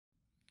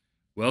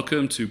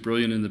Welcome to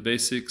Brilliant in the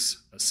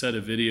Basics, a set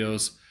of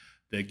videos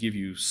that give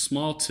you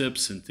small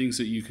tips and things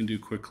that you can do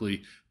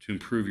quickly to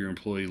improve your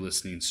employee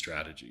listening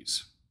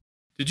strategies.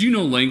 Did you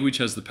know language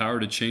has the power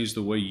to change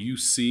the way you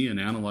see and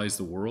analyze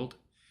the world?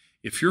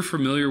 If you're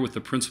familiar with the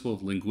principle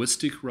of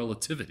linguistic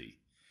relativity,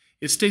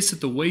 it states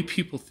that the way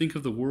people think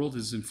of the world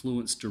is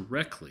influenced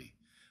directly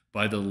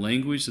by the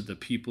language that the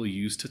people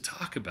use to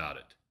talk about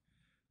it.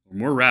 Or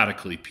more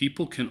radically,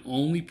 people can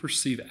only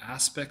perceive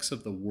aspects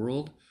of the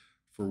world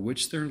for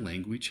which their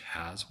language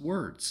has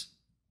words.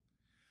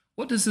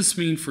 What does this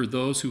mean for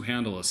those who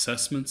handle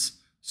assessments,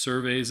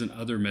 surveys, and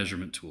other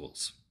measurement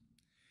tools?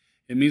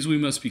 It means we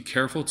must be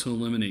careful to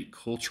eliminate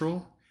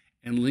cultural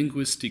and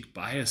linguistic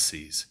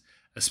biases,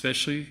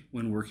 especially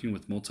when working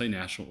with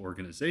multinational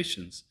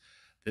organizations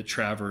that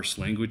traverse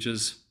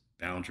languages,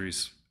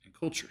 boundaries, and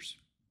cultures.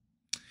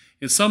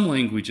 In some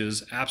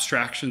languages,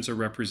 abstractions are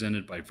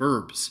represented by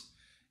verbs,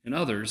 and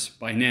others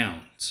by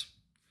nouns.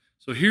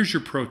 So here's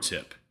your pro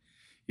tip.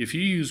 If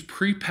you use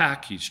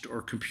prepackaged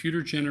or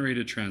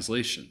computer-generated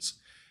translations,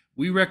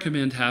 we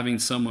recommend having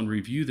someone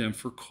review them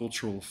for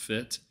cultural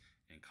fit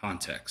and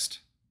context.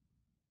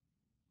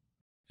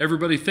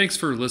 Everybody, thanks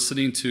for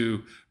listening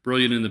to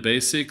Brilliant in the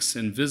Basics,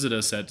 and visit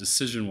us at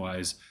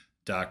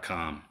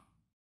decisionwise.com.